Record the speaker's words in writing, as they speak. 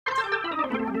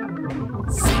Sexy,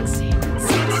 sexy,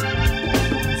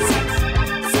 sexy,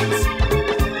 sexy.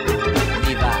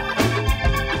 Levi,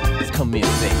 come here,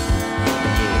 baby.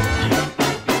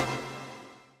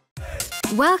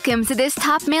 Welcome to this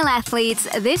Top Male Athletes.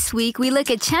 This week we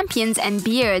look at champions and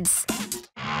beards.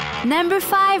 Number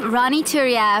 5, Ronny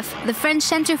Turiaf. The French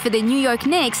center for the New York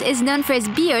Knicks is known for his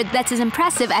beard that's as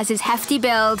impressive as his hefty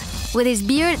build. With his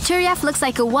beard, Turiaf looks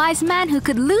like a wise man who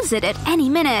could lose it at any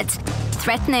minute.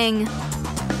 Threatening.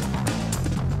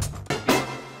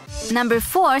 Number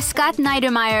 4, Scott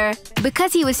Niedermayer.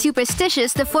 Because he was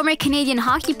superstitious, the former Canadian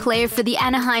hockey player for the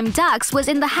Anaheim Ducks was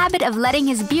in the habit of letting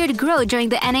his beard grow during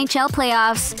the NHL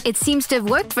playoffs. It seems to have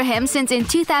worked for him since in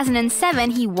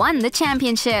 2007 he won the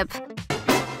championship.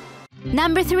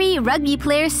 Number 3, rugby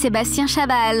player Sébastien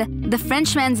Chabal. The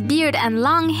Frenchman's beard and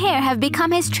long hair have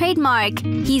become his trademark.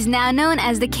 He's now known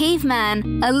as the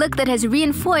caveman, a look that has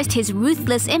reinforced his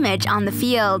ruthless image on the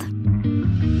field.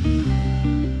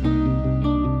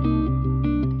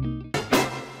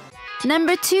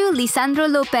 Number 2, Lisandro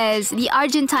Lopez. The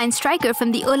Argentine striker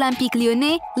from the Olympique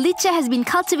Lyonnais, Liche has been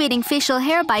cultivating facial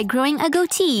hair by growing a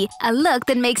goatee, a look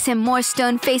that makes him more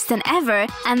stone-faced than ever,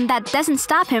 and that doesn't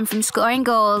stop him from scoring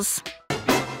goals.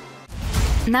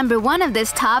 Number 1 of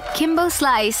this top, Kimbo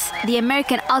Slice. The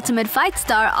American Ultimate Fight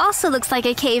star also looks like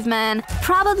a caveman,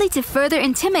 probably to further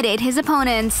intimidate his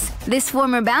opponents. This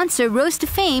former bouncer rose to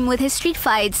fame with his street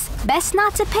fights. Best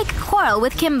not to pick a quarrel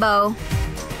with Kimbo.